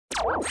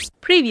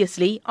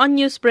Previously on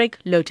Newsbreak,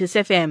 Lotus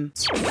FM.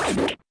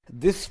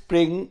 This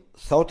spring,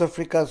 South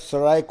Africa's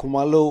Sarai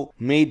Khumalo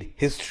made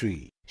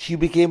history. She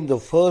became the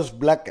first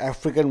black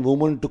African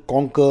woman to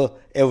conquer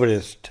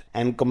Everest,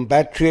 and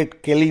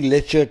compatriot Kelly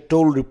Letcher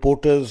told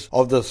reporters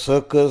of the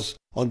circus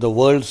on the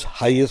world's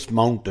highest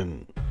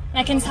mountain.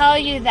 I can tell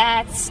you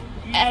that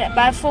at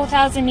above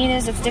 4,000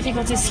 meters, it's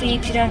difficult to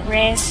sleep, you don't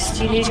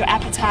rest, you lose your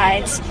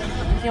appetite,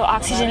 your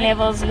oxygen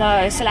level's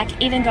low, so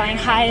even going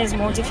higher is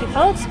more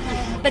difficult.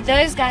 But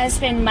those guys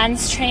spend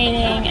months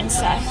training and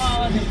stuff.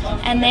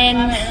 And then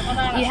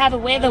you have a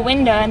weather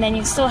window and then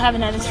you still have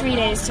another 3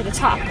 days to the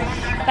top.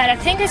 But I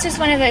think it's just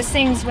one of those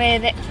things where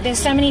there's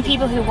so many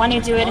people who want to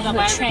do it and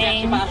who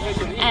train.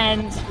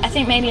 And I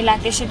think maybe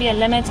there should be a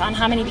limit on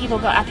how many people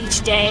go up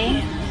each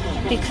day,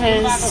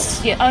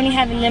 because you only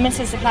have a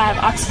limited supply of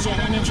oxygen,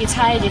 and if you're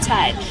tired, you're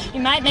tired. You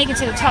might make it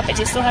to the top, but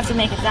you still have to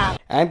make it down.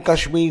 And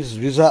Kashmir's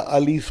Riza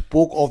Ali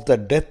spoke of the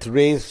death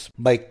race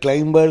by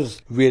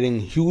climbers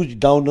wearing huge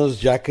downers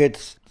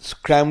jackets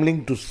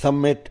scrambling to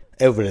summit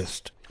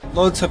Everest.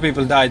 Loads of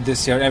people died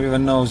this year,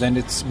 everyone knows, and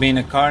it's been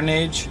a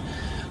carnage.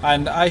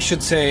 And I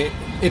should say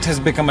it has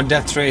become a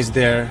death race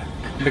there,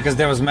 because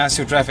there was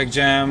massive traffic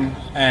jam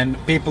and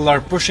people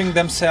are pushing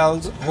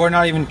themselves who are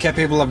not even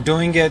capable of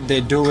doing it. They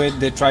do it,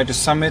 they try to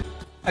summit.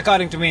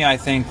 According to me, I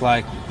think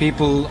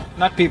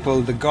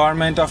the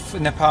government of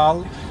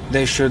Nepal,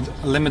 they should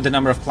limit the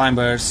number of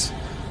climbers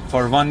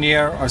for 1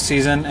 year or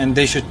season, and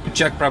they should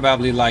check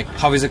probably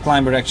how is a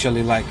climber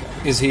actually,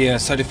 is he a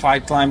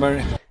certified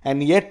climber?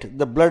 And yet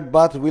the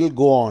bloodbath will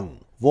go on,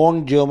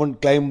 warned German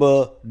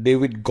climber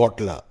David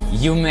Gottler.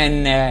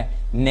 Human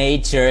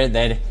nature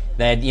that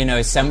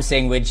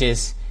something which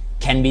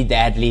can be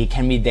deadly,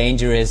 can be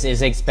dangerous,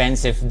 is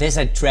expensive. This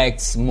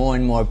attracts more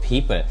and more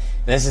people.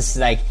 This is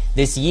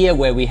this year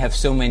where we have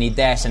so many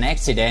deaths and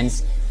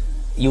accidents.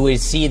 You will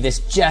see this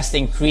just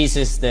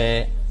increases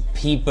the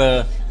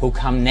people who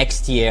come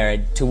next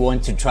year to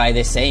want to try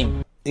the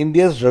same.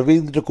 India's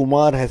Ravindra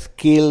Kumar has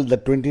scaled the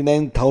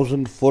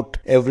 29,000-foot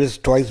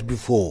Everest twice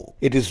before.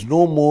 It is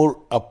no more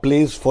a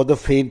place for the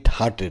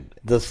faint-hearted,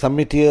 the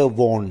summiteer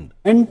warned.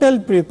 Mental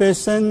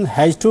preparation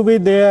has to be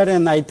there,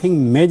 and I think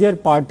major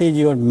part is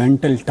your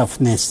mental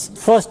toughness.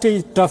 First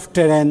is tough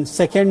terrain,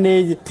 second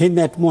is thin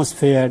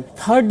atmosphere,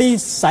 third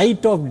is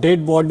sight of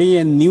dead body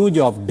and news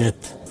of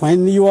death.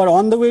 When you are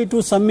on the way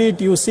to summit,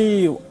 you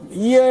see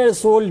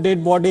years-old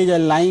dead bodies are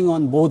lying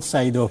on both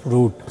sides of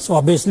route. So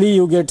obviously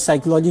you get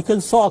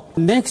psychological shock.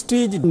 Next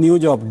is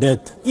news of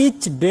death.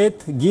 Each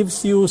death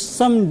gives you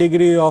some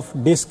degree of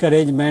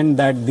discouragement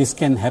that this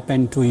can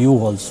happen to you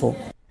also.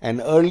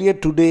 And earlier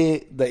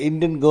today, the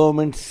Indian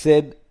government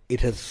said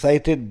it has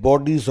sighted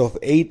bodies of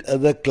 8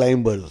 other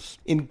climbers,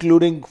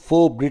 including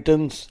 4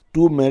 Britons,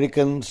 2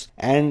 Americans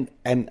and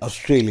an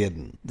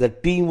Australian. The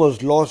team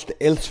was lost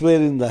elsewhere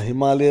in the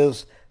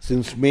Himalayas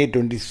since May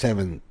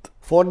 27th.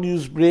 For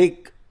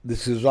Newsbreak,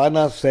 this is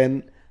Rana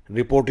Senn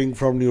reporting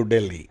from New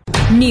Delhi.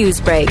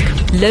 Newsbreak,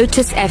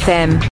 Lotus FM.